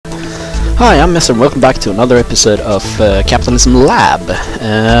Hi, I'm Mess and welcome back to another episode of Capitalism Lab.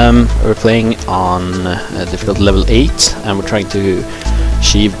 We're playing on difficulty level 8 and we're trying to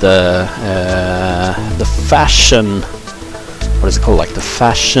achieve the fashion, what is it called, like the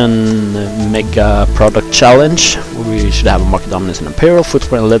fashion mega product challenge, where we should have a market dominance in apparel,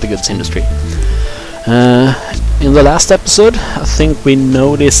 footwear and leather goods industry. In the last episode I think we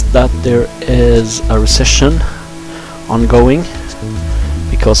noticed that there is a recession ongoing,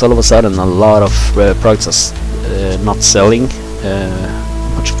 because all of a sudden a lot of products are not selling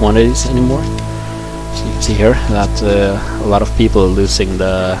much quantities anymore. So you can see here that a lot of people are losing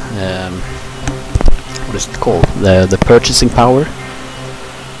the what is it called, the purchasing power.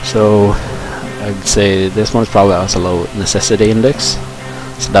 So I'd say this one is probably has a low necessity index,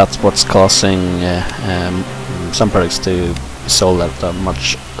 so that's what's causing some products to be sold at a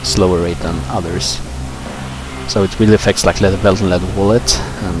much slower rate than others. So it really affects like leather belt and leather wallet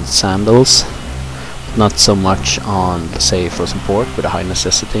and sandals, but not so much on, say, frozen pork with a high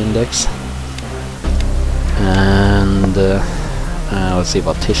necessity index. And let's see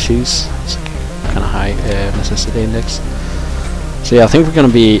about tissues, it's kind of high necessity index. So yeah, I think we're gonna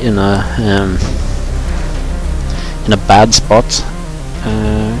be in a bad spot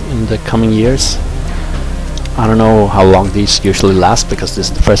in the coming years. I don't know how long these usually last, because this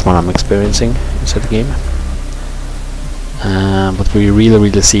is the first one I'm experiencing inside the game. But we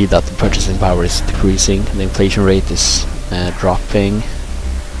really see that the purchasing power is decreasing, the inflation rate is dropping,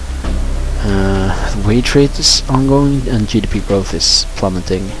 the wage rate is ongoing, and GDP growth is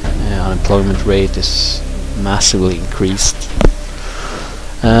plummeting. Unemployment rate is massively increased.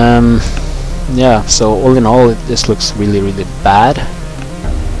 Yeah, so all in all, this looks really bad,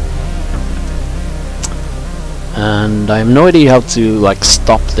 and I have no idea how to like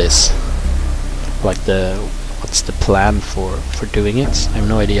stop this, like what's the plan for doing it. I have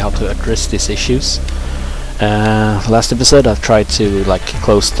no idea how to address these issues. Last episode I've tried to like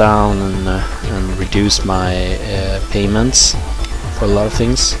close down and reduce my payments for a lot of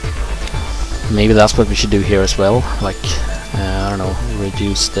things. Maybe that's what we should do here as well, like I don't know,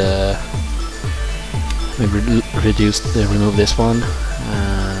 remove this one,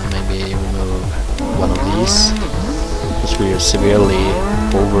 maybe remove one of these, because we are severely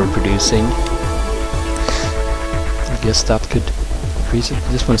overproducing. I guess that could increase it.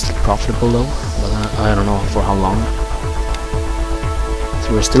 This one is still profitable though, but I don't know for how long.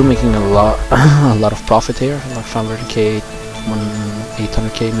 So we're still making a lot of profit here, like 500k,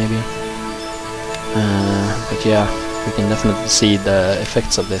 800k maybe. But yeah, we can definitely see the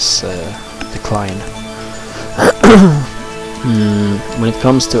effects of this decline. When it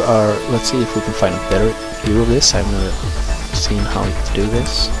comes to our, let's see if we can find a better view of this. I've never seen how to do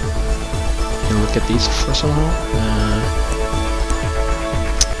this. Look at these for somehow.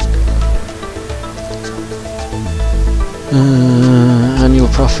 Annual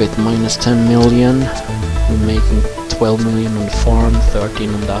profit minus 10 million. We're making 12 million on the farm,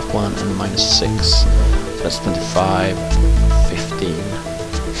 13 on that one, and minus 6. So that's 25, 15.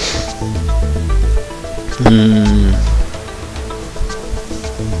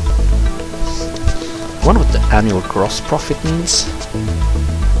 I wonder what the annual gross profit means.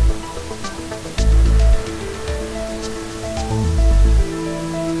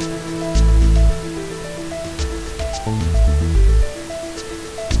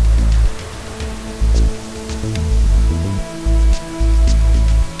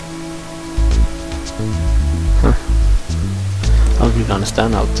 I don't really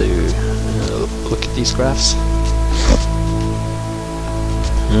understand how to look at these graphs.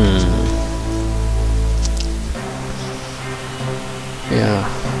 Yeah,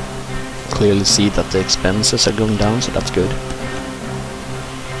 clearly see that the expenses are going down, so that's good.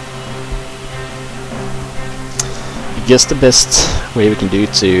 I guess the best way we can do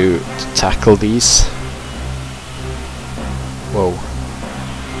to tackle these. Whoa.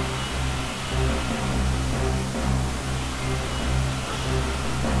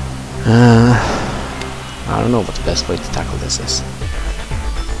 I don't know what the best way to tackle this is.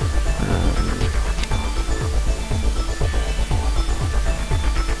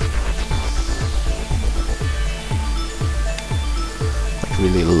 Like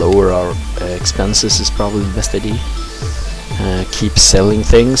really lower our expenses is probably the best idea. Keep selling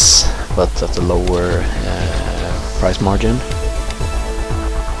things, but at a lower price margin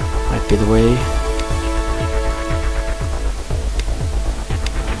might be the way.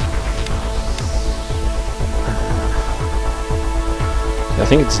 I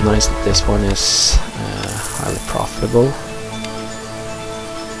think it's nice that this one is highly profitable.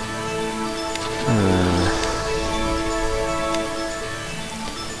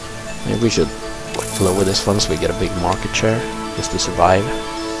 Maybe we should lower this one so we get a big market share just to survive.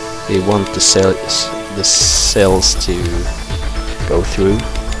 We want the sales to go through.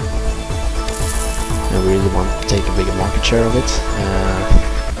 I really want to take a bigger market share of it.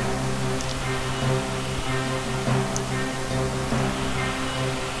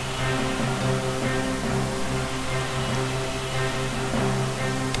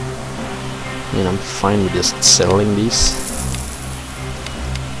 I mean, I'm fine with just selling these.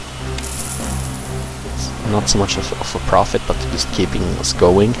 It's not so much of a profit, but just keeping us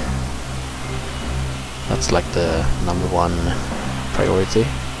going. That's like the #1 priority.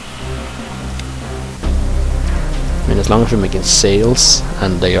 I mean, as long as we're making sales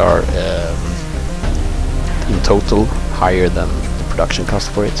and they are in total higher than the production cost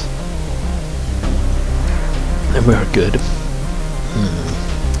for it, then we're good.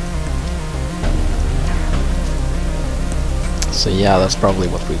 So yeah, that's probably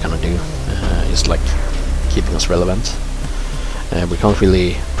what we're gonna do. Just like keeping us relevant. We can't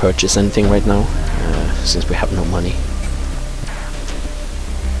really purchase anything right now since we have no money.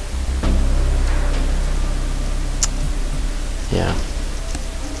 Yeah.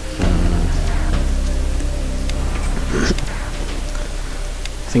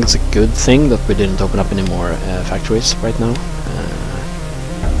 I think it's a good thing that we didn't open up any more factories right now.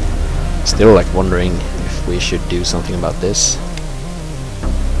 Still like wondering if we should do something about this.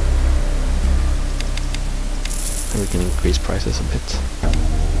 And we can increase prices a bit.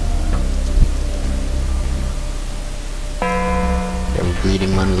 They're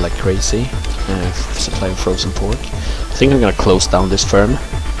bleeding money like crazy. Supplying frozen pork. I think I'm gonna close down this firm.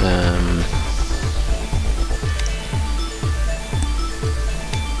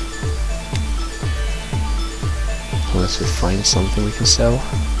 Unless we find something we can sell.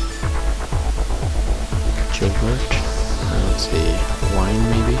 Yogurt. Let's see, wine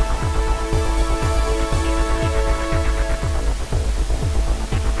maybe.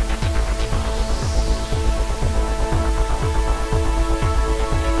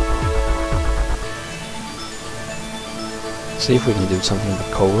 See if we can do something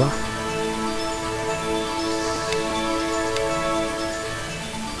with cola.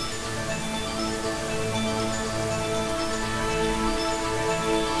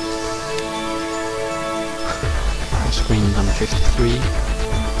 Screen number 53. Will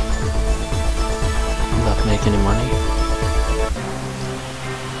that make any money?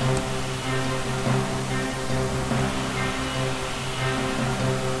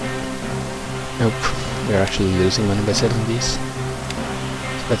 Nope, we're actually losing money by selling these. So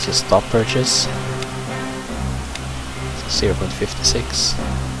let's just stop purchase. 0.56.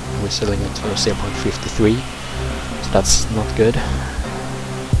 We're selling it for 0.53. So that's not good.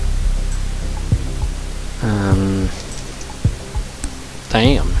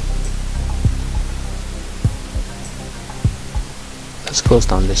 Damn. Let's close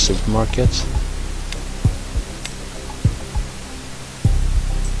down this supermarket.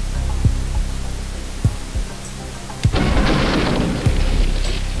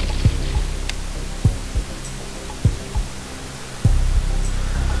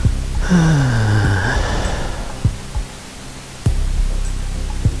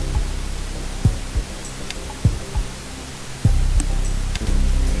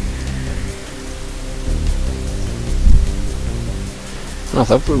 I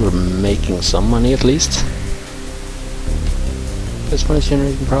thought we were making some money at least. This one is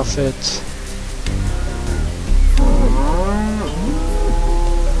generating profit.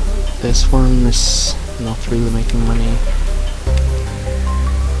 This one is not really making money.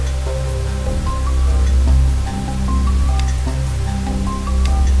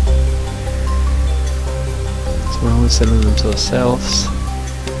 So we're only selling them to ourselves.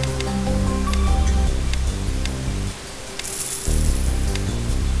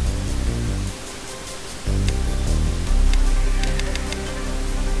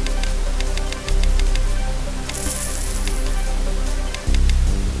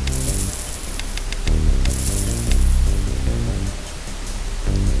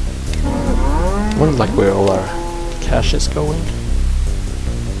 I wonder like where all our cash is going.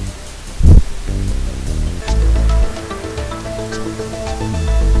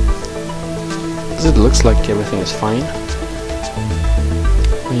 Because it looks like everything is fine.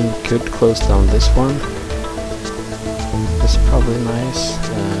 We could close down this one. This is probably nice.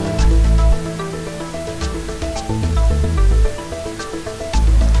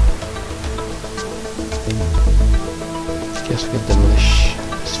 Guess we can demolish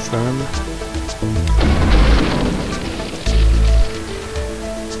this firm. So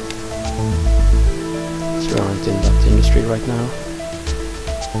we aren't in that industry right now.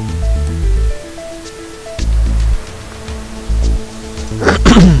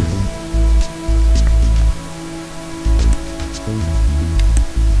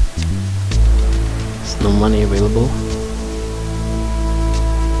 There's no money available.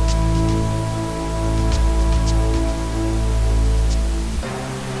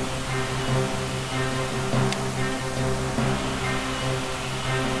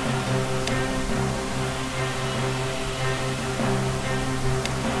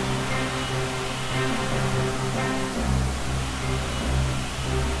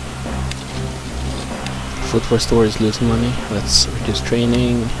 Footwear store is losing money. Let's reduce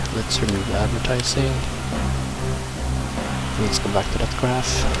training. Let's remove the advertising. Let's go back to that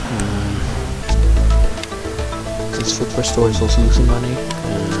graph. This footwear store is also losing money.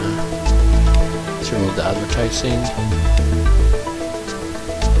 Let's remove the advertising.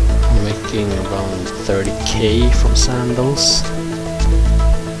 I'm making around 30k from sandals.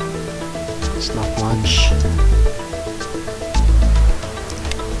 It's not much.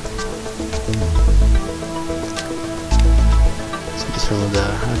 Remove the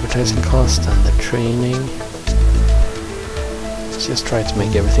advertising cost and the training. Let's just try to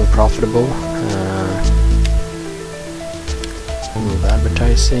make everything profitable. Remove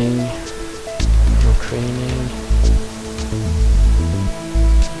advertising, no training.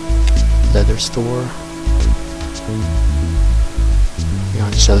 Leather store. We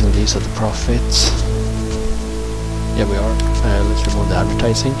aren't selling these at the profits. Yeah, we are. Let's remove the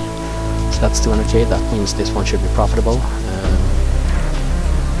advertising. So that's 200k. That means this one should be profitable.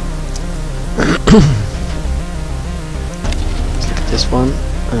 Let's look at this one.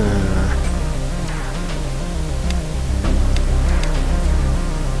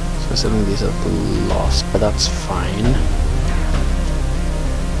 So selling these at a loss, but that's fine.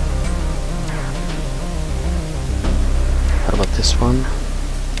 How about this one?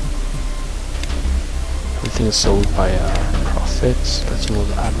 Everything is sold by profits. Let's remove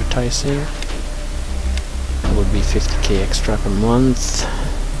the advertising. That would be 50k extra per month.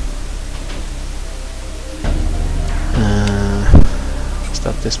 Is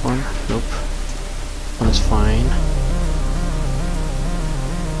that this one? Nope. This one is fine.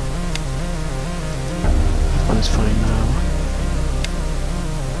 This one is fine now.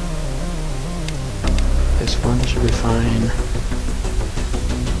 This one should be fine.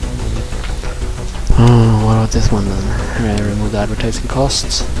 Oh, what about this one then? Remove the advertising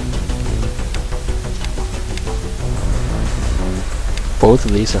costs. Both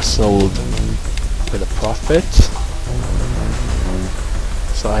of these are sold with a profit.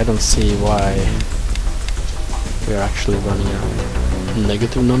 So I don't see why we're actually running a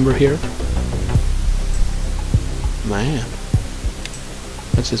negative number here. Man.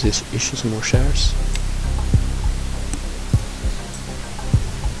 Let's just issue some more shares.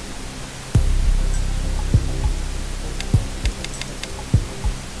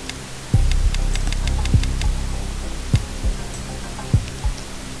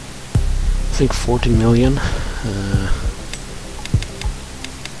 I think 14 million.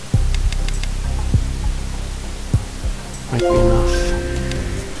 Might be enough.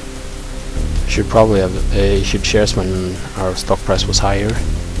 Should probably have issued shares when our stock price was higher,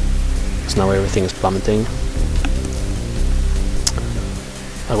 because now everything is plummeting.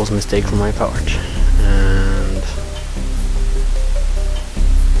 That was a mistake from my part, and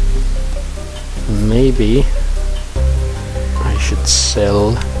maybe I should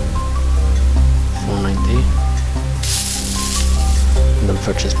sell 490 and then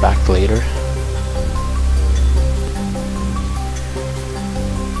purchase back later.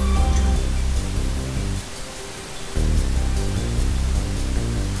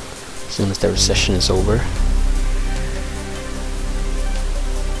 As soon as the recession is over.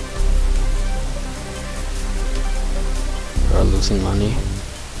 We are losing money.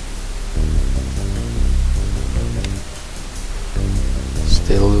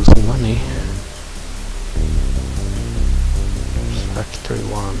 Still losing money. Factory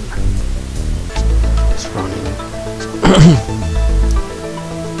 1 is running.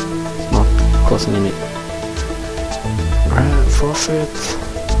 It's not causing any profit.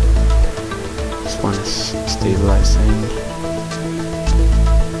 This one is stabilizing.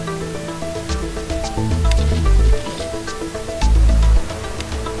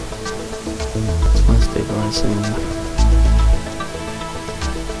 This one is stabilizing.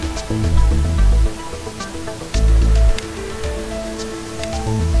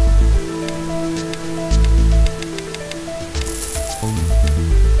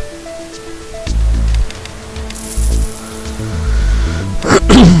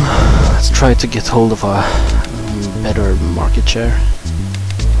 Let's try to get hold of a better market share.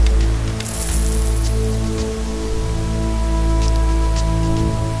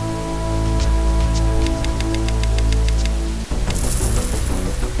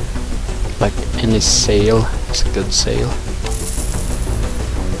 this sale is a good sale.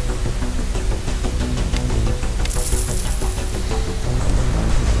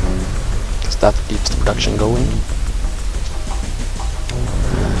 Because that keeps the production going.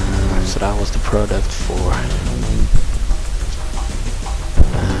 So that was the product for.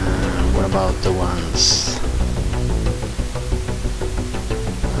 What about the ones?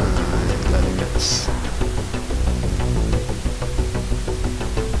 Leather goods.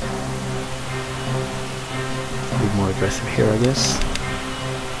 A bit more aggressive here, I guess.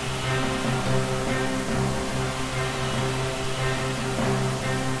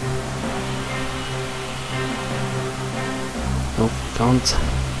 Nope, can't.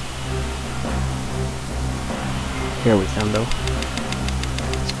 Here we can though.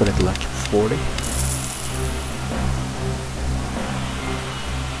 Let's put it like 40.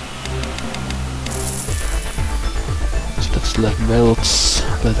 So that's leather belts,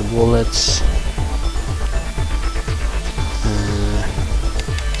 leather wallets.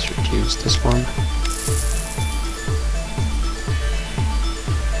 Let's reduce this one.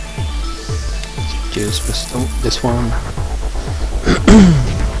 Let's reduce this one.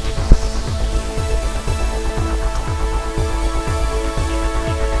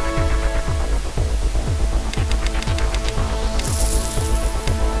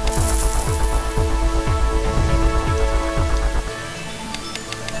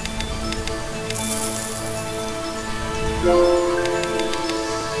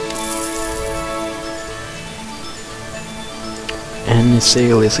 Any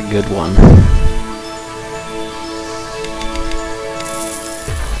sale is a good one.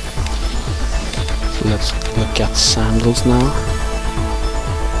 So let's look at sandals now.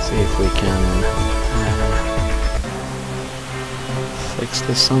 See if we can fix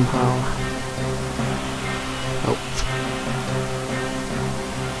this somehow. Oh.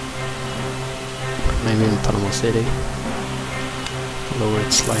 Maybe in Panama City. Lower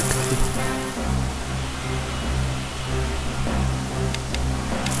it slightly.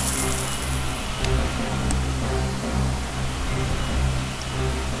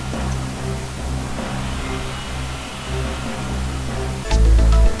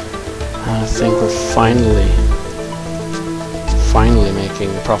 I think we're finally making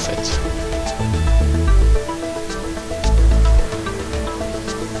a profit.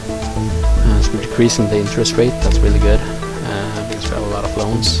 As we're decreasing the interest rate, that's really good, because we have a lot of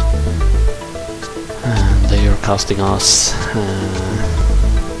loans. And they are costing us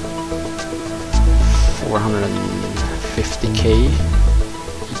 450k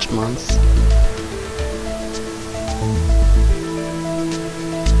each month.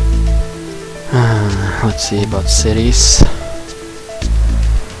 Let's see about cities.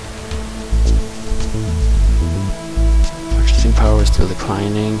 Purchasing power is still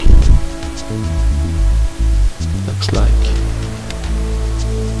declining. Looks like.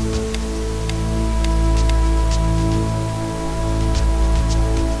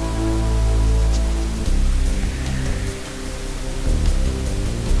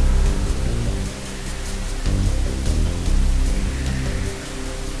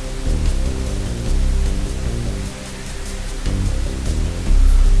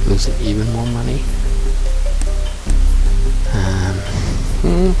 Losing even more money. A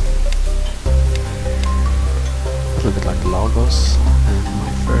little bit like Lagos and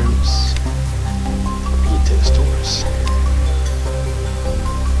my firm's retail stores.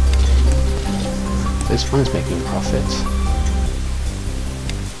 This one is making a profit.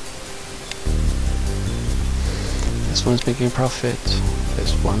 This one is making a profit.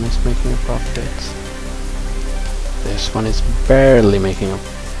 This one is making a profit. This one is barely making a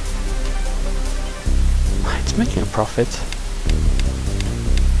profit. It's making a profit.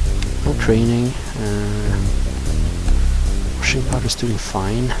 No training. Washing powder is doing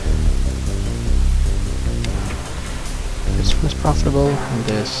fine. This one is profitable, and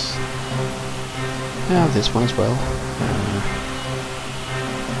this. Yeah, this one as well.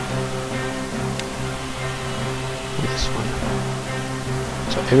 This one.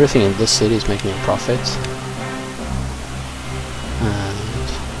 So everything in this city is making a profit.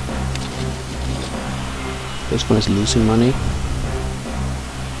 This one is losing money.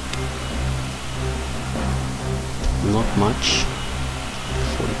 Not much.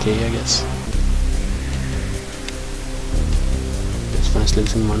 40k, I guess. This one is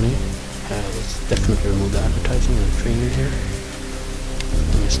losing money. Let's definitely remove the advertising and the training here.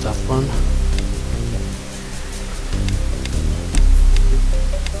 Missed that one.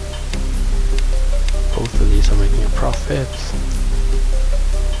 Both of these are making a profit.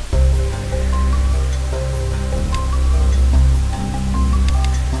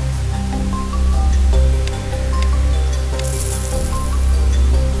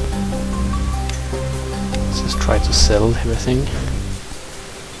 try to sell everything.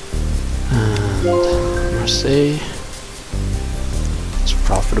 And Marseille, it's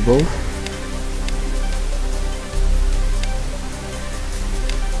profitable.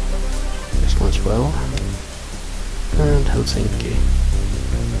 This one as well. And Helsinki,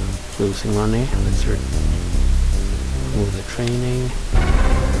 losing money. Let's remove the training.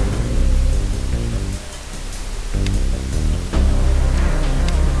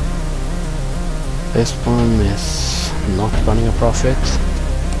 This one is not running a profit.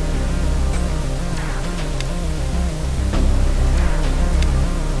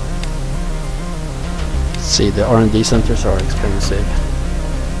 See, the R&D centers are expensive.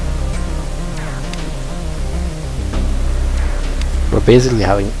 We're basically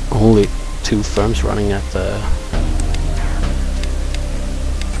having only 2 firms running at a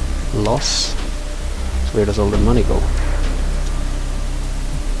loss. So where does all the money go?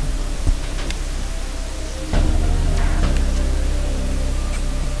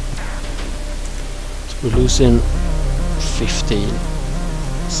 So we're losing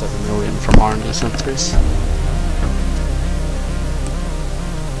 7 million from R&D centers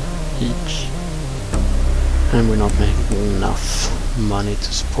each, and we're not making enough money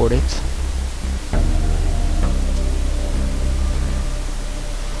to support it.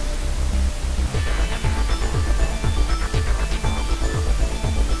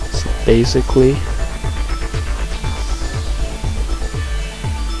 So basically,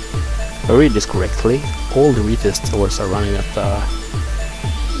 if I read this correctly, all the retail stores are running at the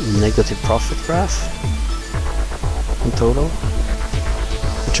negative profit graph in total,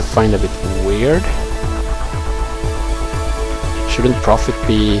 which I find a bit weird. Shouldn't profit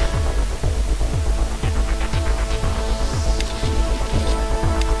be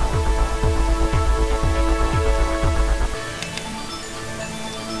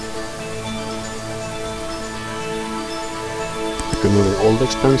removing all the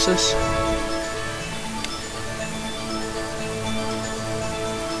expenses?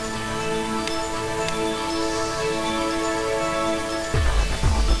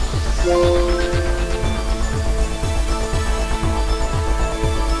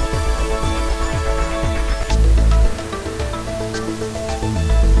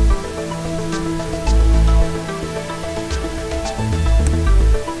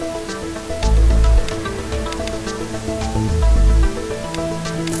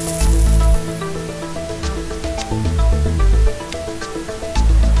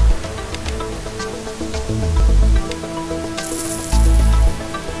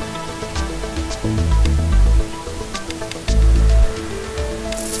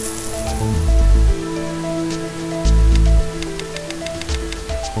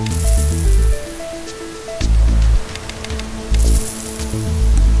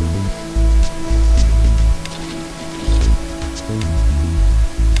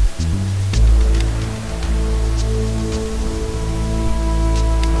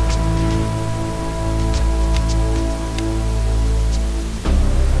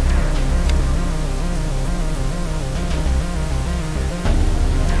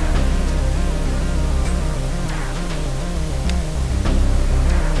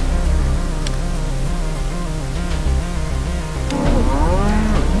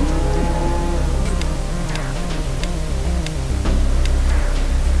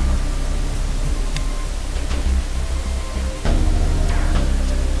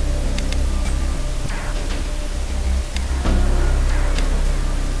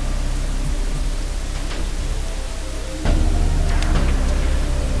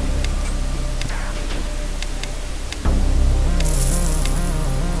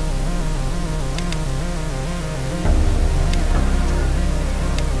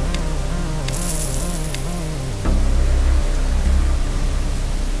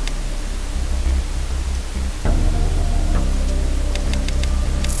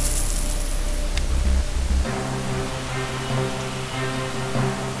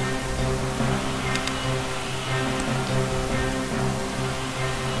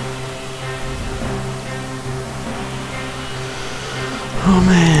 Oh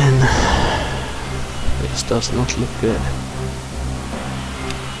man, this does not look good.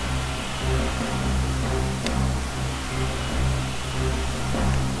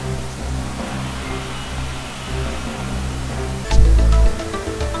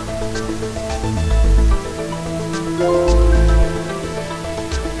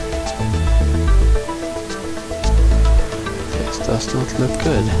 This does not look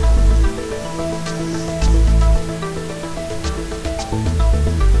good.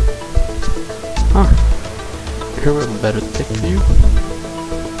 Here we have a better tech view.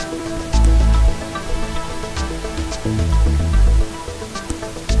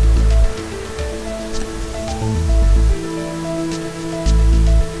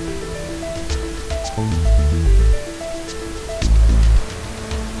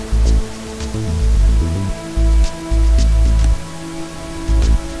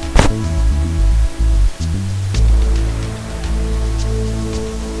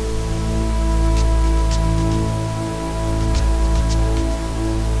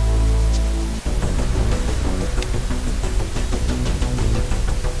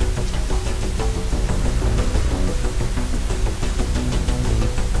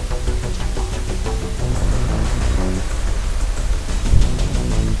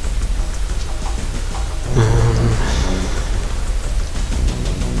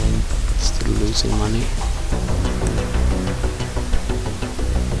 losing money.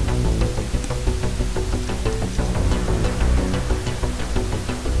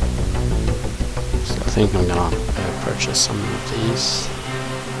 So I think I'm gonna purchase some of these.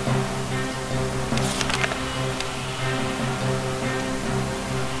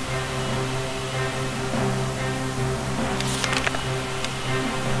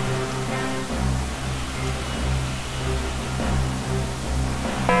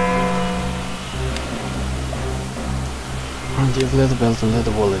 The leather belt and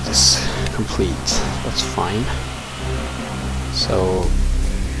leather wallet is complete. That's fine. So,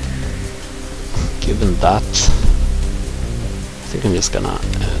 given that, I think I'm just gonna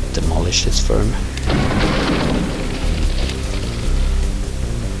demolish this firm.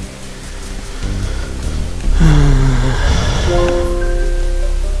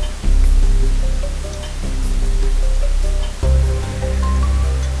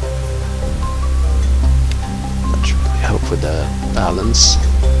 With the balance,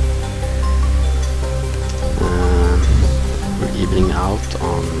 we're evening out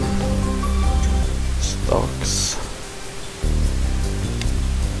on stocks.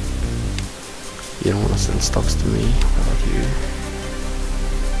 You don't want to sell stocks to me. What about you?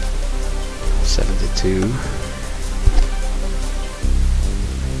 72.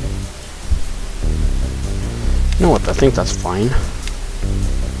 You know what? I think that's fine.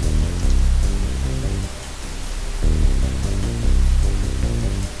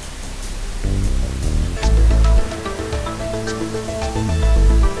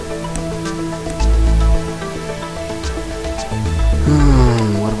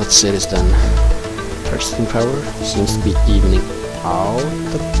 Cities then. Purchasing power seems to be evening out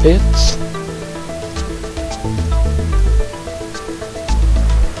a bit.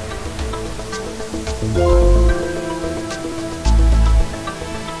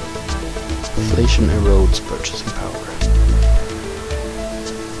 Inflation erodes purchasing power.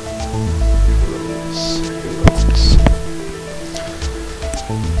 Erodes.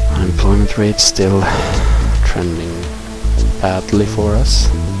 Unemployment rate still trending badly for us.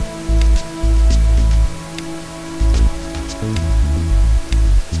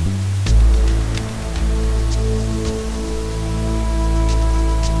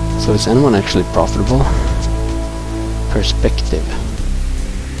 So is anyone actually profitable? Perspective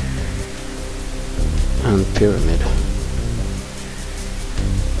and pyramid.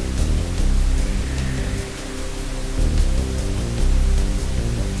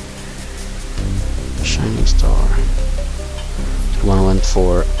 Shining star. So one went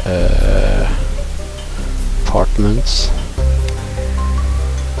for apartments.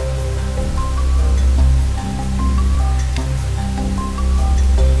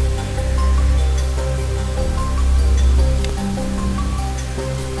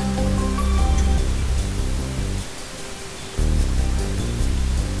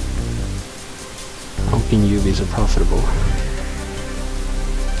 UVs are profitable.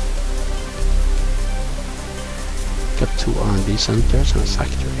 Got 2 R&D centers and a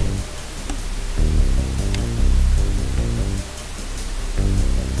factory.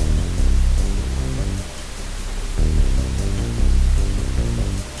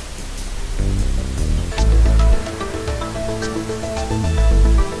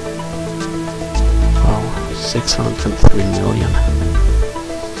 Wow, 623 million.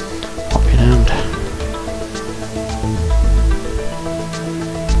 Happy end.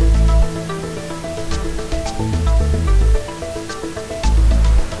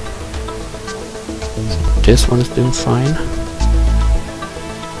 This one is doing fine.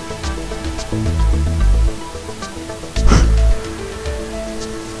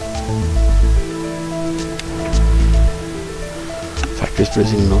 Factories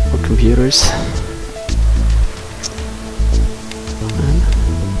producing notebook computers.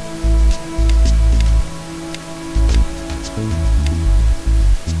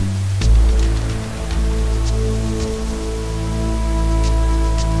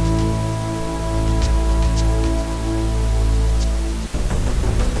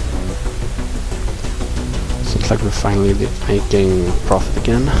 Like we're finally making profit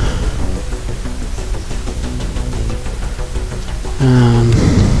again.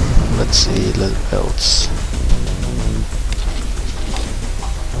 Let's see, leather belts.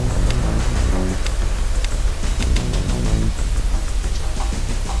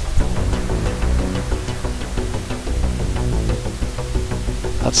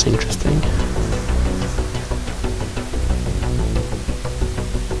 That's interesting.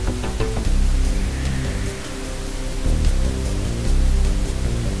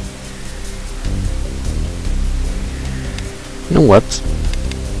 You know what?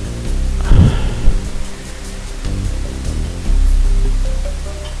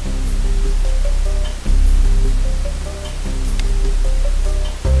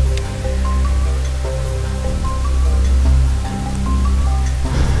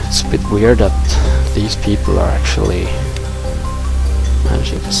 bit weird that these people are actually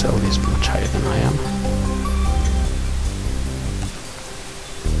managing to sell these much higher than I am.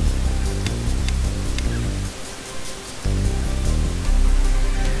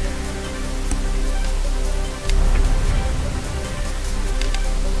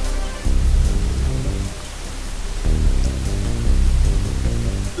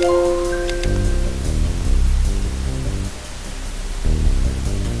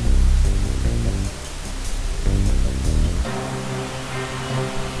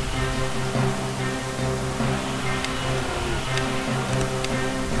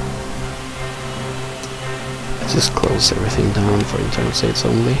 Just close everything down for internal sales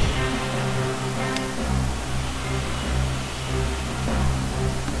only.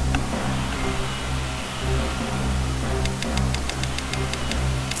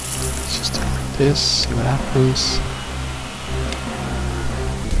 Let's just do it like this, see what happens.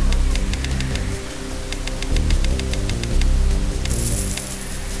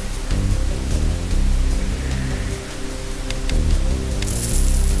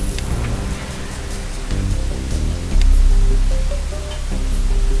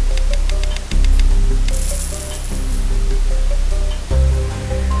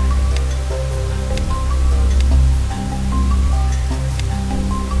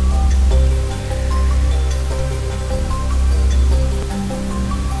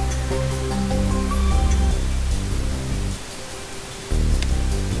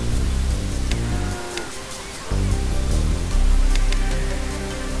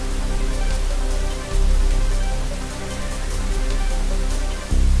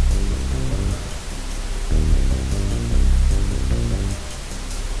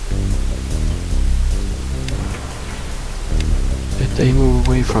 They move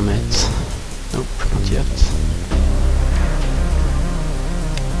away from it. Nope, not yet.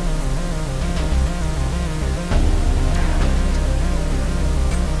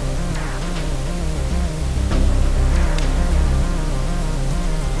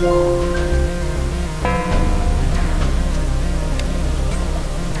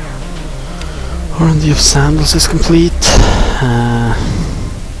 R&D of sandals is complete.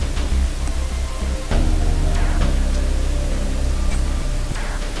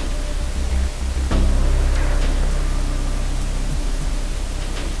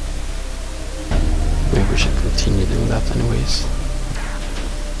 Maybe we should continue doing that anyways.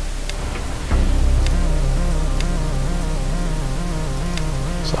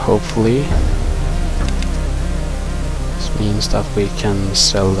 So hopefully this means that we can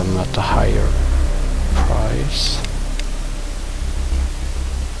sell them at a higher price.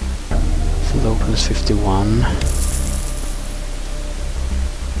 So the open is 51.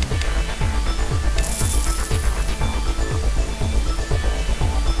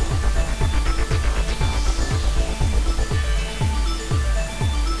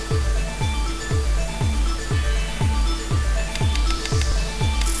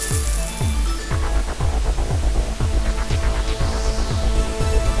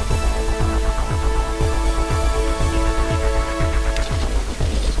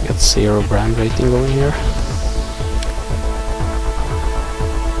 Zero brand rating going here.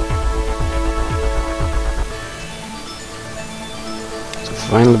 So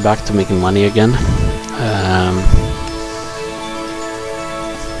finally back to making money again.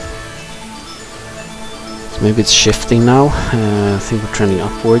 So maybe it's shifting now. I think we're trending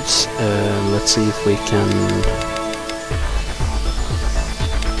upwards. Let's see if we can.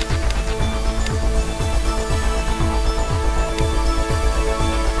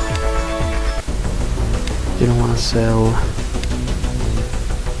 You don't want to sell,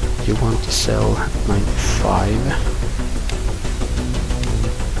 you want to sell at 95.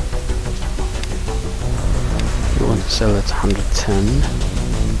 You want to sell at 110.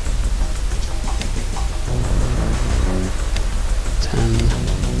 10.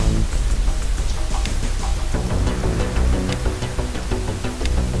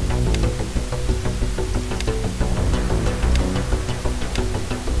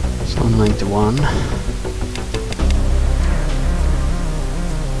 So 91.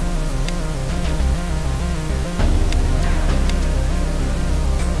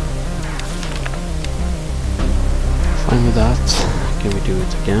 Fine with that. Can we do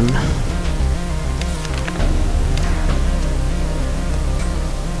it again?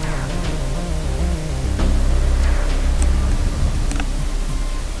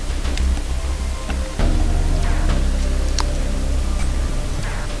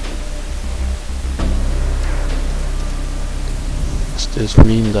 Does this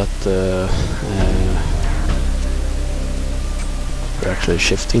mean that We're actually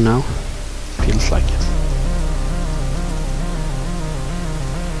shifting now. Feels like it.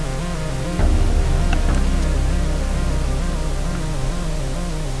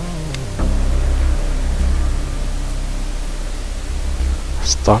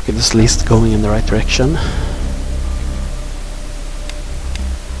 Stock is at least going in the right direction.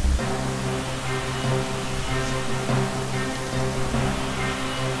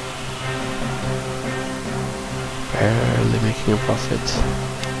 Barely making a profit.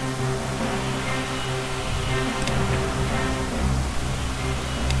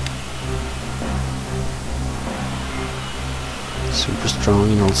 Super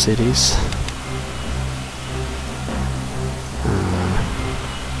strong in all cities.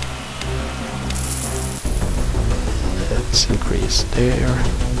 Let's increase there.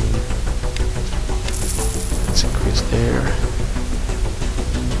 Let's increase there.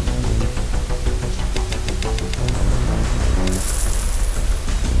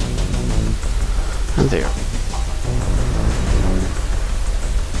 And there.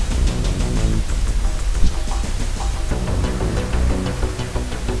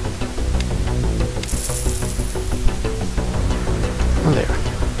 And there.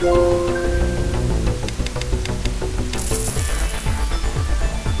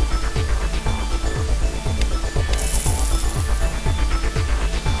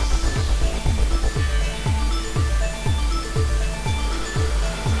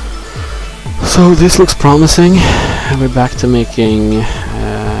 So this looks promising. We're back to making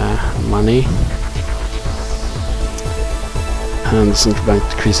money. And the central bank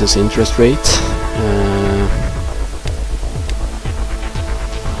decreases interest rate.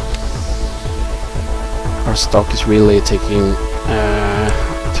 Our stock is really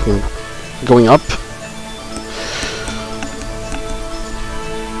going up.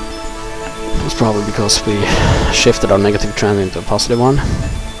 It's probably because we shifted our negative trend into a positive one.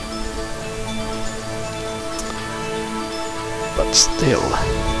 But still,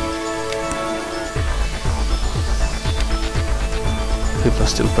 people are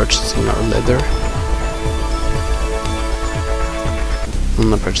still purchasing our leather.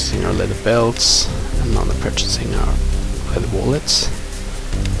 None are purchasing our leather belts, and none are purchasing our leather wallets.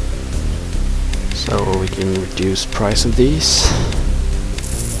 So we can reduce price of these.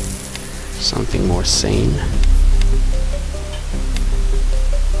 Something more sane.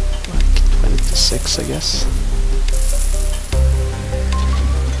 Like 26, I guess.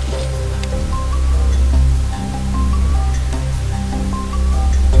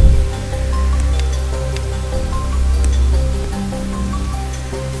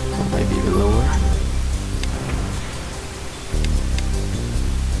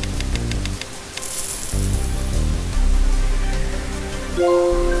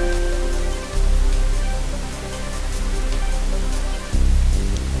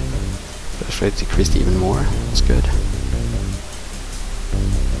 Rate decreased even more. That's good.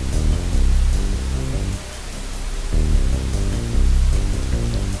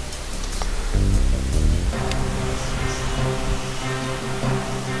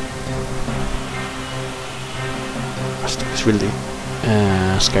 Our stock is really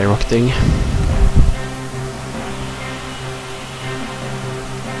skyrocketing.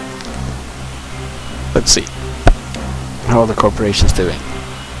 Let's see how the corporation's doing.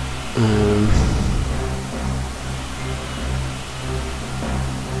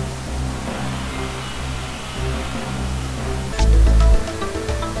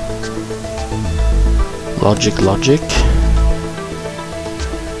 Logic.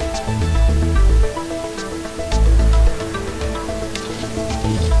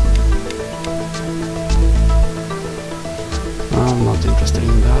 I'm not interested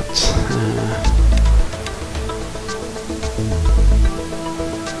in that.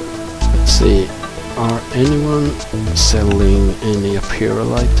 Let's see, are anyone selling any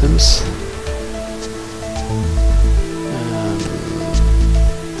apparel items?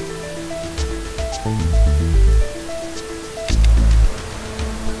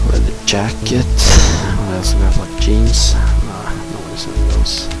 Leather jacket. What else do we have? Like jeans? No one is selling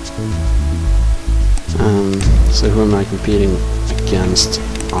those. So who am I competing against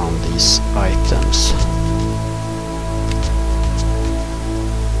on these items?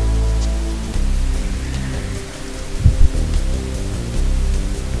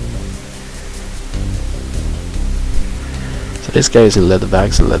 So this guy is in leather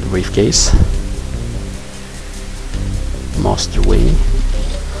bags and leather briefcase. Master Wing.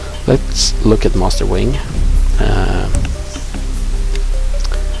 Let's look at Master Wing.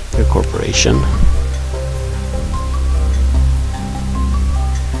 The corporation.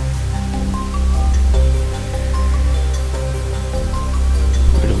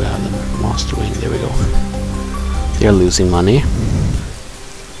 They're losing money.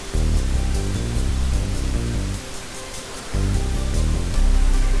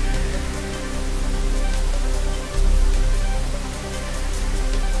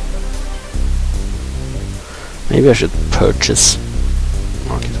 Maybe I should purchase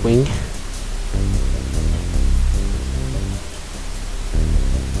Market Wing.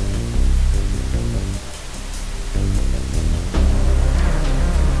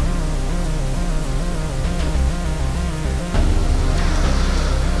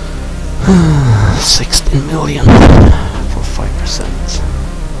 $16 million for 5%.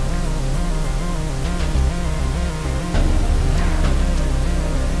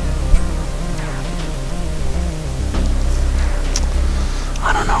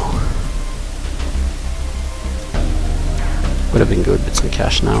 I don't know. Would have been good with some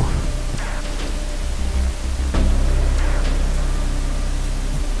cash now.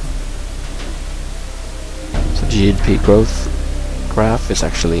 So GDP growth graph is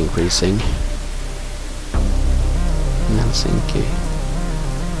actually increasing in Helsinki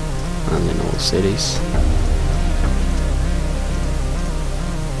and in all cities.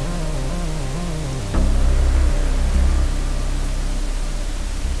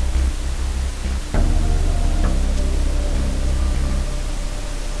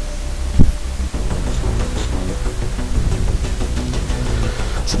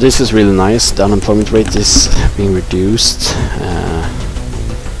 So this is really nice. The unemployment rate is being reduced.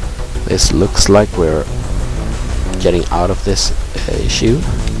 This looks like we're getting out of this issue.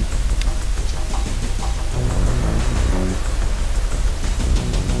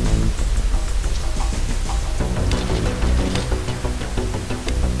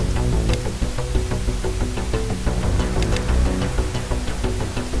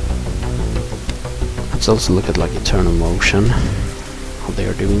 Let's also look at like Eternal Motion, how they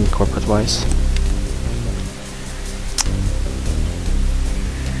are doing corporate wise.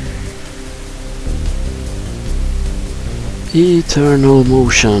 Eternal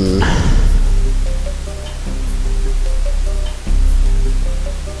Motion.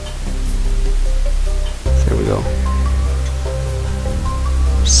 There we go.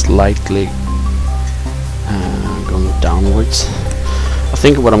 Slightly going downwards. I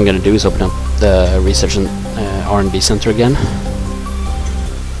think what I'm gonna do is open up the research and R&D center again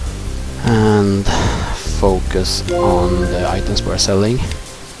and focus on the items we're selling.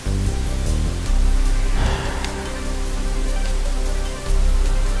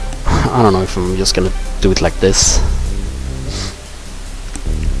 I don't know if I'm just gonna do it like this.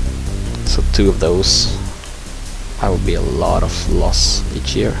 So 2 of those, that would be a lot of loss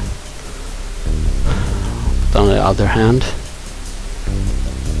each year. But on the other hand,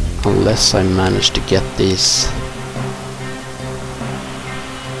 unless I manage to get these,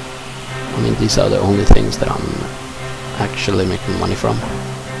 I mean these are the only things that I'm actually making money from.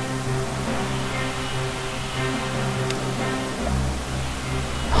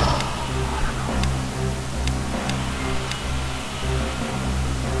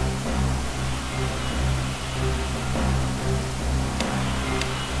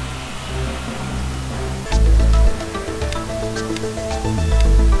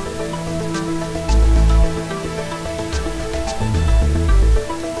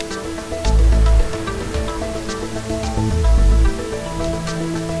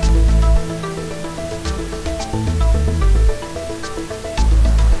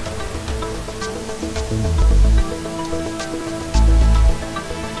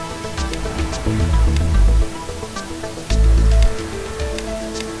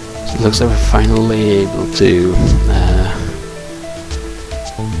 Looks like we're finally able to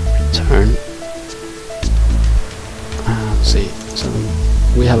return. Let's see, so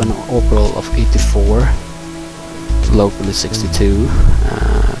we have an overall of 84, locally 62.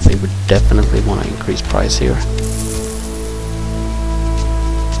 I think we definitely want to increase price here.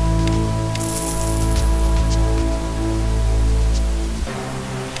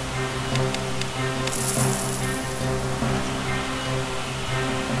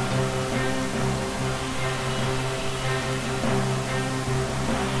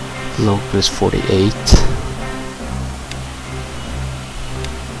 Local is 48.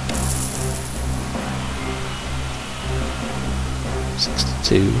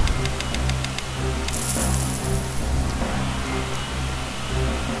 $62.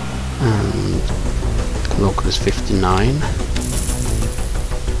 And local is 59.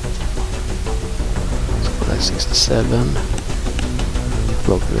 So put like 67.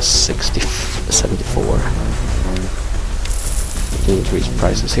 Local is 74. Increase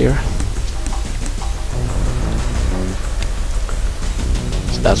prices here.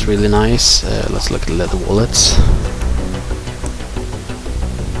 So so that's really nice. Let's look at leather wallets.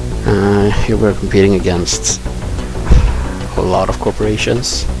 Here we're competing against a lot of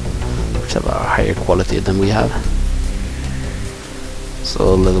corporations which have a higher quality than we have.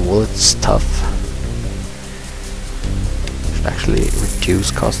 So leather wallet's tough. Should actually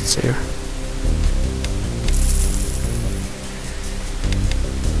reduce costs here.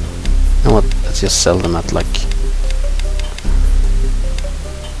 You know what? Let's just sell them at like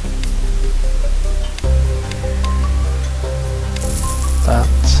that.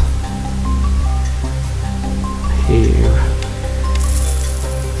 Here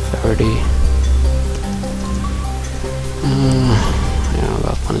 30. Yeah,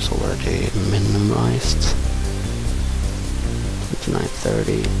 that one is already minimized.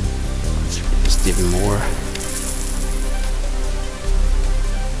 29.30. Let's just even more.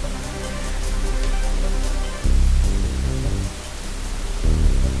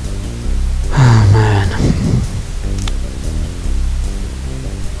 Oh man.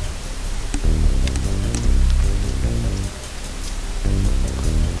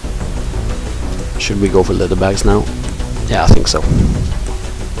 Should we go for leather bags now? Yeah, I think so.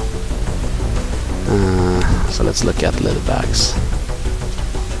 So let's look at leather bags.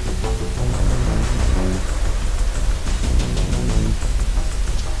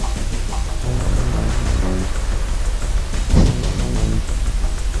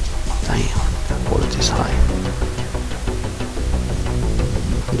 Damn, quality is high.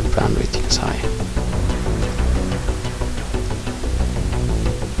 And the brand rating is high.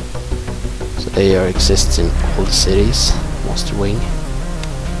 So they exists in all the cities. Monster Wing.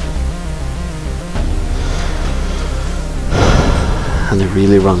 And they're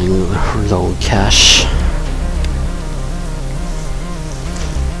really running low on cash.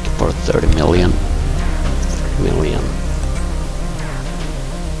 About 30 million. 30 million.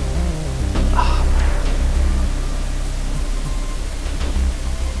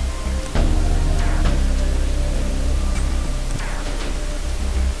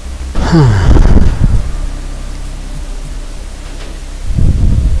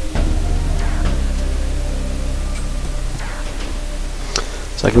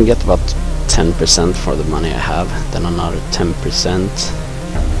 So I can get about 10% for the money I have, then another 10%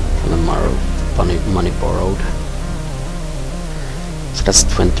 from the money borrowed. So that's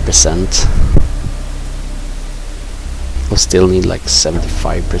 20%. We'll still need like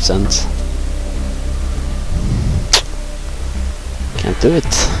 75%. Can't do it.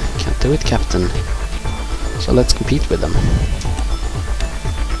 Can't do it, Captain. So let's compete with them.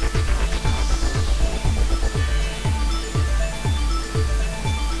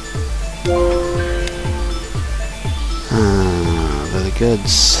 Leather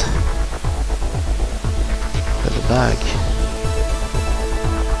goods. Leather bag.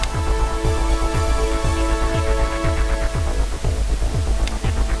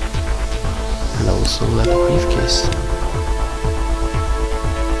 And also leather briefcase.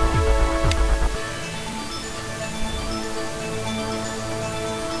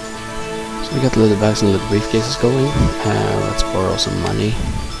 So we got leather bags and leather briefcases going. Let's borrow some money.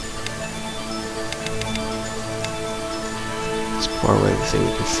 Borrow everything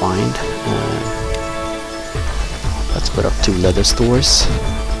we can find. Let's put up 2 leather stores.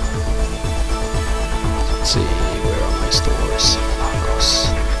 Let's see, where are my stores? Argos.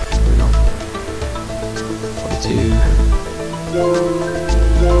 Here we go. 42.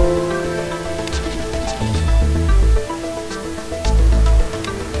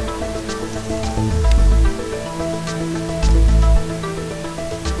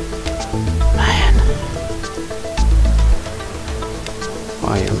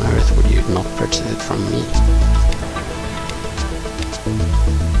 Why on earth would you not purchase it from me?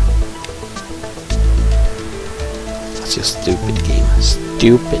 That's just stupid game.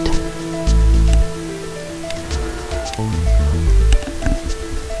 Stupid.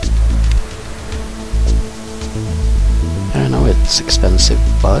 I know it's expensive,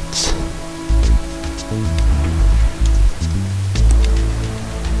 but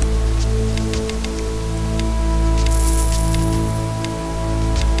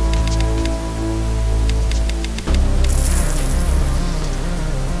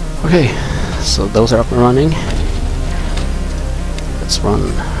okay, so those are up and running. Let's run.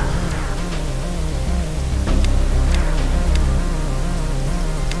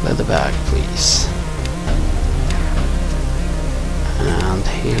 Leather bag, please. And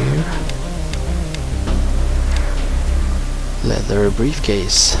here, leather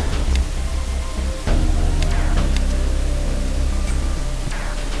briefcase.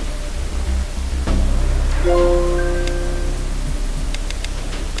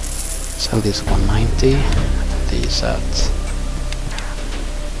 Sell these 190. These at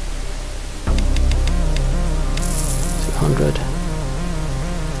 200.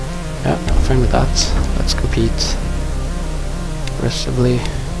 Yeah, fine with that. Let's compete aggressively.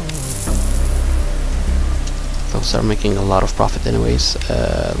 Those are making a lot of profit anyways.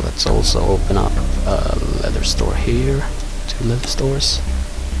 Let's also open up a leather store here. 2 leather stores.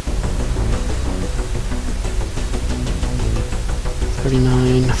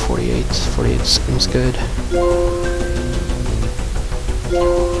 39, 48. 48 seems good.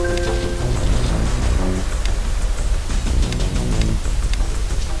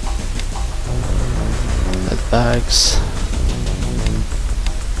 Leather bags.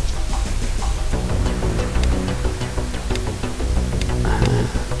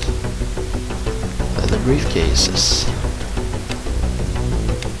 Leather briefcases.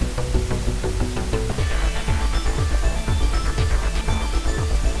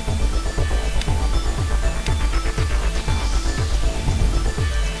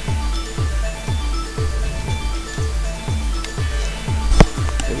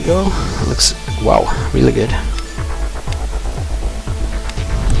 There we go. Looks, wow, really good.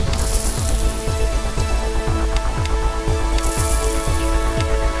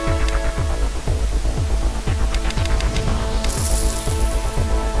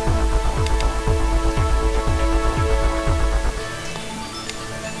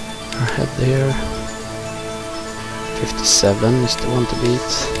 Head there. 57 is the one to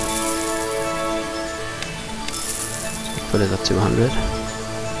beat. So put it at 200.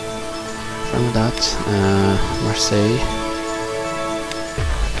 Fine with that. Marseille.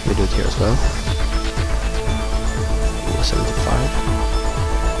 Can we do it here as well? 75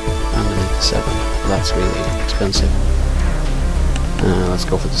 and an 87. That's really expensive. Let's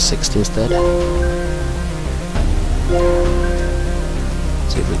go for the 60 instead.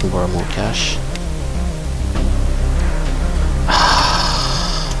 See if we can borrow more cash.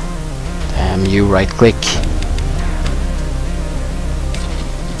 Damn you, right click.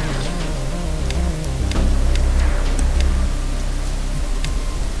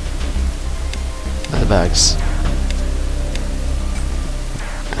 Leather bags.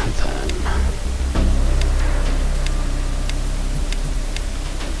 And then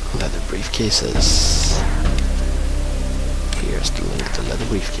leather briefcases. Here's the link to leather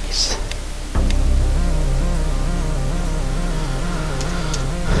briefcase.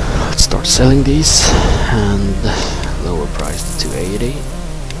 Let's start selling these and lower price to 280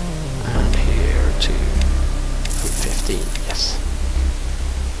 and here to 315. Yes.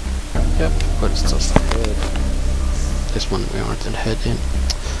 Yep, but it's still stuck good. This one we aren't ahead in.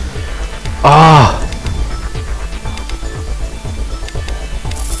 Ah!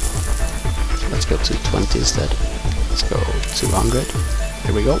 So let's go to 20 instead. Let's go 200.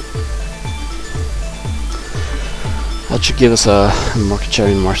 Here we go. That should give us a market share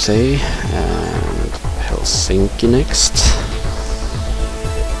in Marseille and Helsinki next.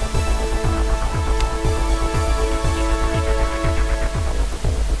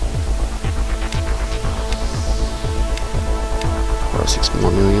 Or 6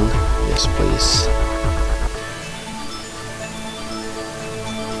 more million. Yes, please.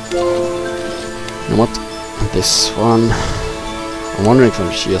 You know what? This one, I'm wondering if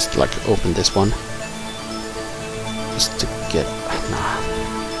I should just like open this one just to get, nah.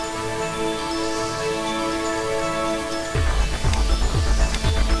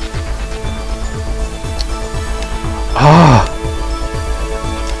 Ah!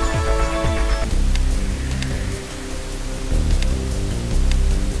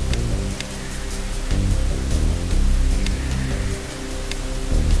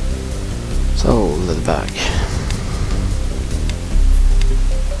 So, leather bag.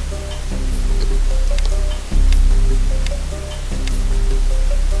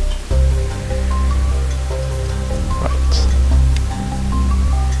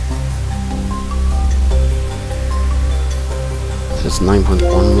 It's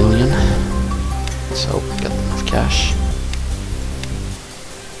 9.1 million, so get enough cash.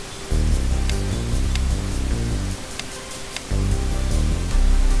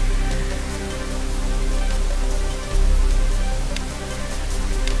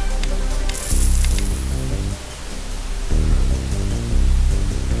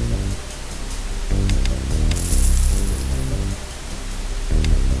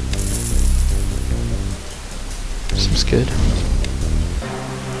 Seems good.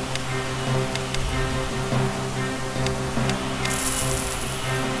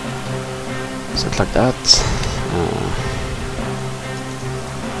 Set like that.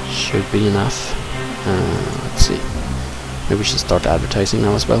 Should be enough. Let's see. Maybe we should start advertising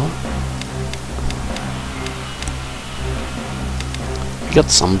now as well. We got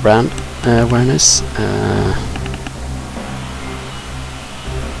some brand awareness. I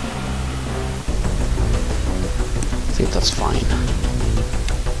think that's fine.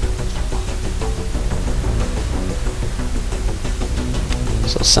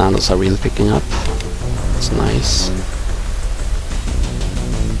 So sandals are really picking up. It's nice.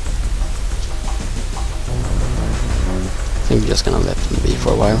 I think we're just gonna let them be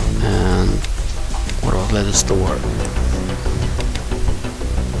for a while. And what about leather store?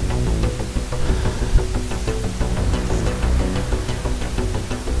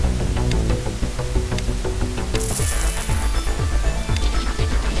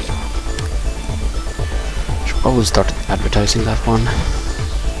 Should probably start advertising that one.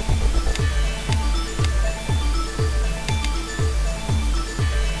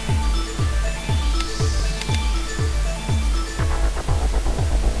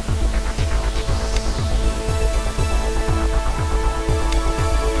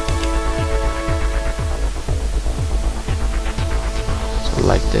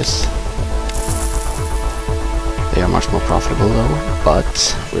 Like this. They are much more profitable though,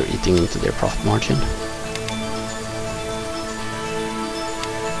 but we're eating into their profit margin.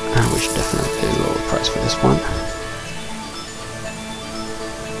 And we should definitely lower the price for this one.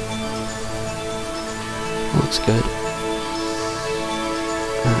 Looks good.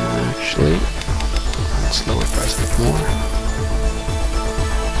 Actually, let's lower the price a bit more.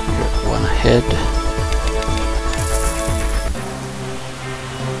 We're one ahead.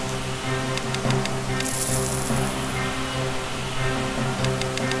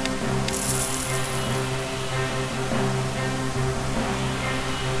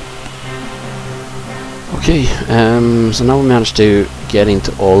 Okay, so now we managed to get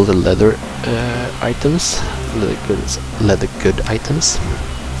into all the leather items, leather good items.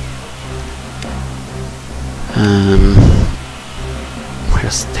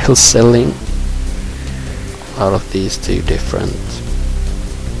 We're still selling a lot of these to different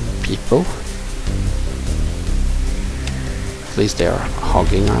people. At least they are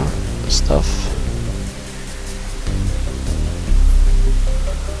hogging our stuff.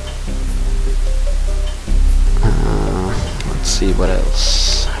 See what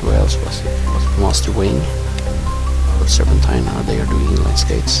else. Who else was it? Was it Master Wing or Serpentine? They are doing inline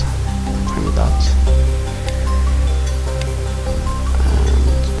skates. Fine with that.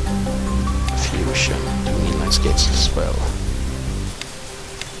 And Fusion doing inline skates as well.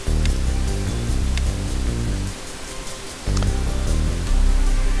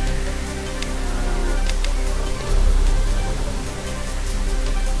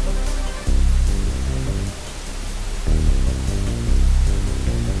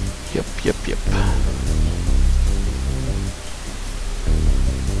 Yep.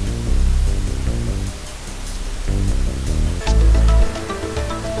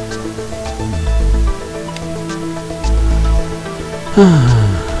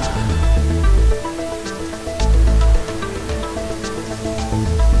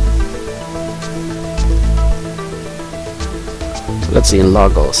 So let's see in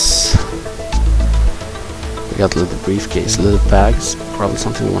Lagos. We got a little briefcase, little bags, probably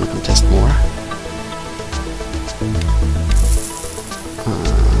something we want to contest more.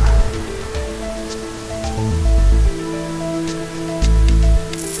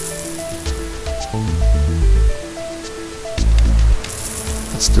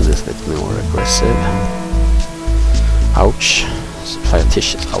 Let's do this a bit more aggressive. Ouch. Fire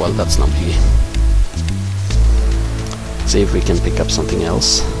tissues. Oh well, that's not biggie. Let's see if we can pick up something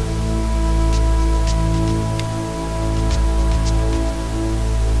else.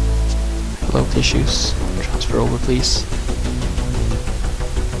 Hello tissues. Transfer over please.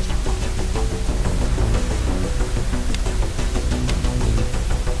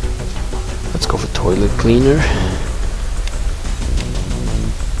 Let's go for toilet cleaner.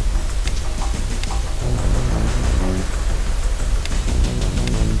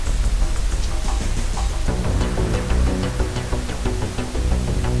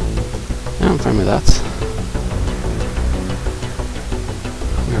 Yeah, I'm fine with that.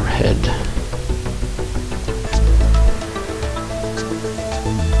 We're ahead.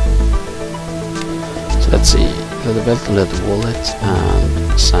 Let's see, leather belt and leather wallet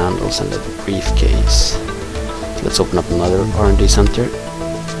and sandals and leather briefcase. Let's open up another R&D center.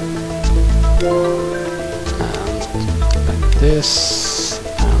 And like this.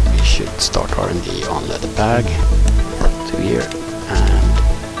 And we should start R&D on leather bag. 2 here. And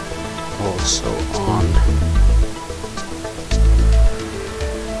also on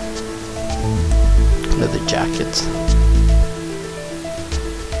leather jacket.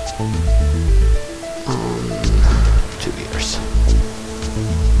 2 years.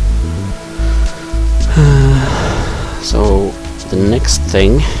 So the next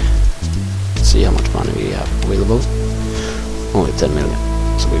thing, let's see how much money we have available. Only 10 million,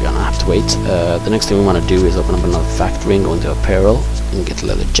 so we're gonna have to wait. The next thing we want to do is open up another factory and go into apparel and get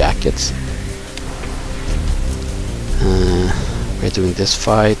leather jackets. We're doing this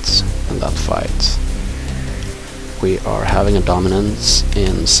fight and that fight. We are having a dominance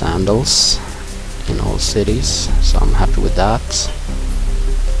in sandals in all cities, so I'm happy with that.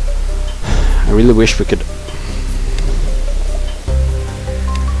 I really wish we could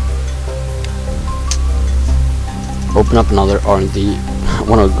open up another R&D. I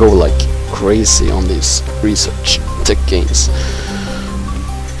want to go like crazy on these research tech gains.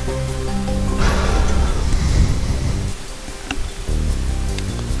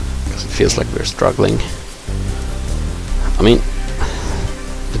 Because it feels like we're struggling. I mean,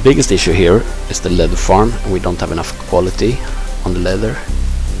 the biggest issue here is the leather farm, and we don't have enough quality on the leather.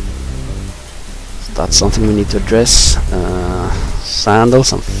 So that's something we need to address.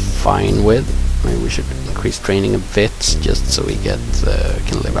 Sandals I'm fine with. Maybe we should increase training a bit, just so we get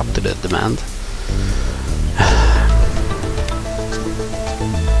can live up to the demand.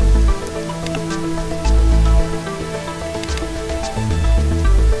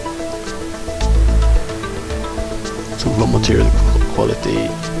 Some raw material quality,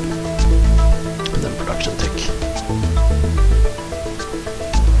 and then production tech.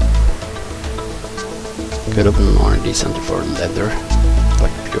 Could open an R&D center for leather,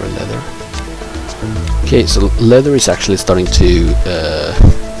 like pure leather. Okay, so leather is actually starting to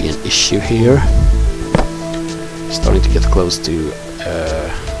be an issue here. Starting to get close to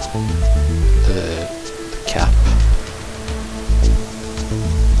the cap.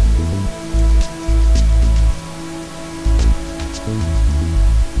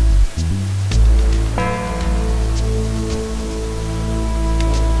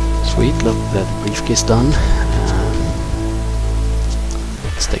 Sweet, look, that briefcase done.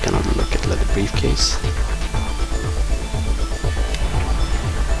 Let's take another look at leather briefcase.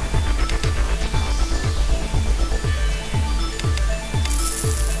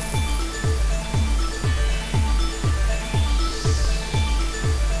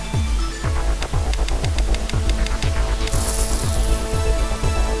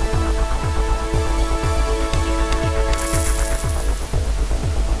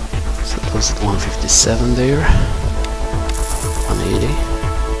 So that was at 157 there. 180.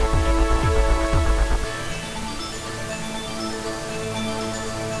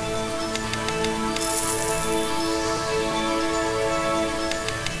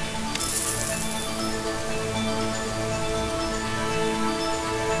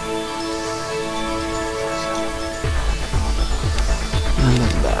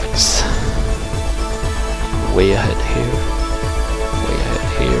 Bags. Way ahead here. Way ahead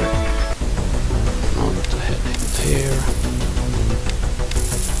here. Not ahead here.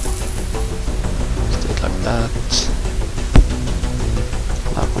 Stay like that.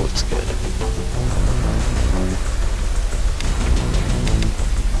 That looks good.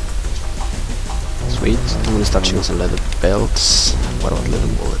 Sweet. I'm gonna start checking some leather belts. What about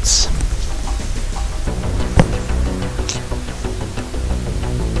leather bullets?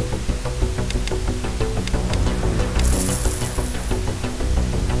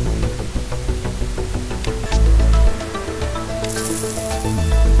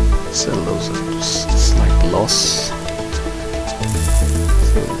 Sell those at slight loss.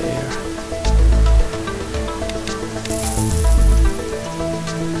 Through there.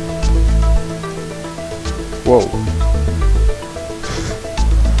 Whoa.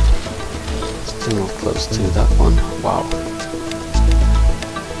 Still not close to that one. Wow.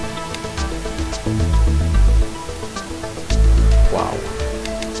 Wow.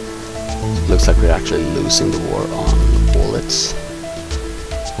 It looks like we're actually losing the war on bullets.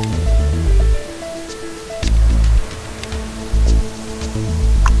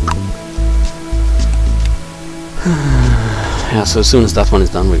 Yeah, so as soon as that one is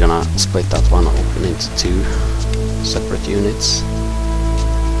done, we're gonna split that one open into 2 separate units.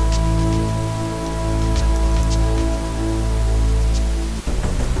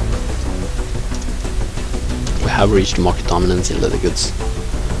 We have reached market dominance in leather goods.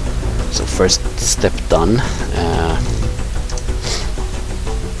 So first step done.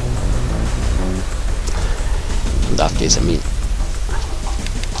 In that case, I mean,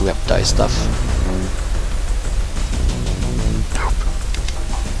 we have dyestuff.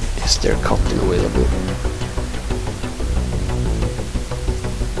 Is there cotton available?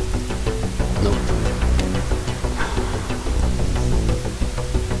 Nope.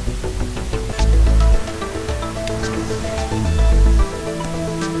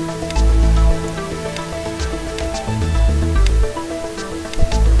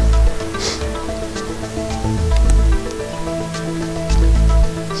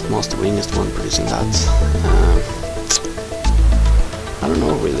 Mining is the one producing that. I don't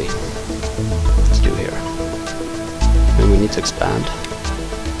know really what to do here. I mean, we need to expand.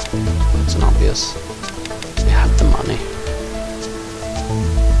 That's an obvious. We have the money.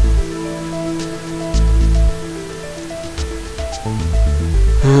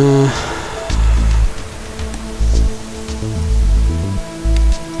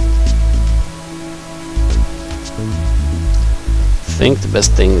 I think the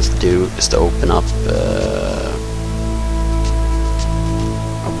best thing to do is to open up a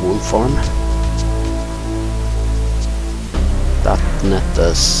wool farm. That net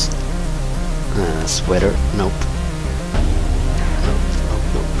us sweater. Nope.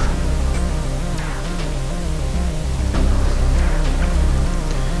 Nope.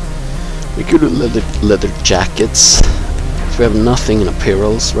 We could do leather jackets. We have nothing in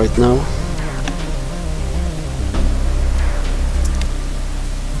apparels right now.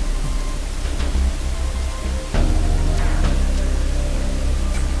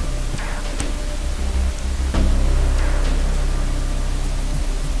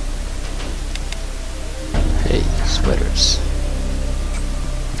 Sweaters.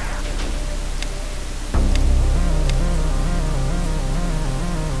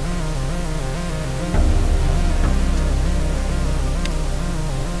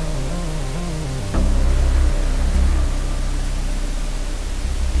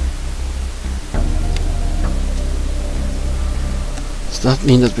 Does that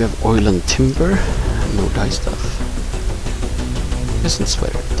mean that we have oil and timber? No dye stuff. Isn't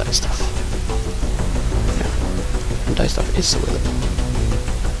sweater dye stuff? Dye stuff is available.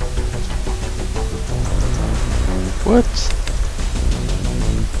 What?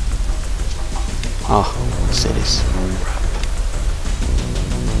 Ah, cities.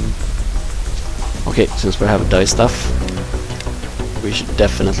 Okay, since we have dye stuff, we should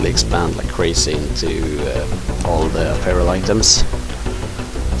definitely expand like crazy into all the apparel items.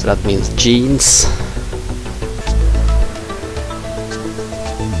 So that means jeans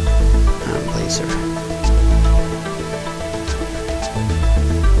and blazer.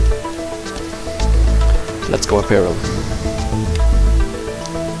 Let's go apparel.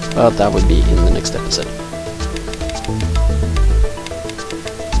 But that would be in the next episode.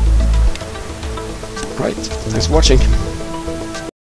 Right, thanks for watching.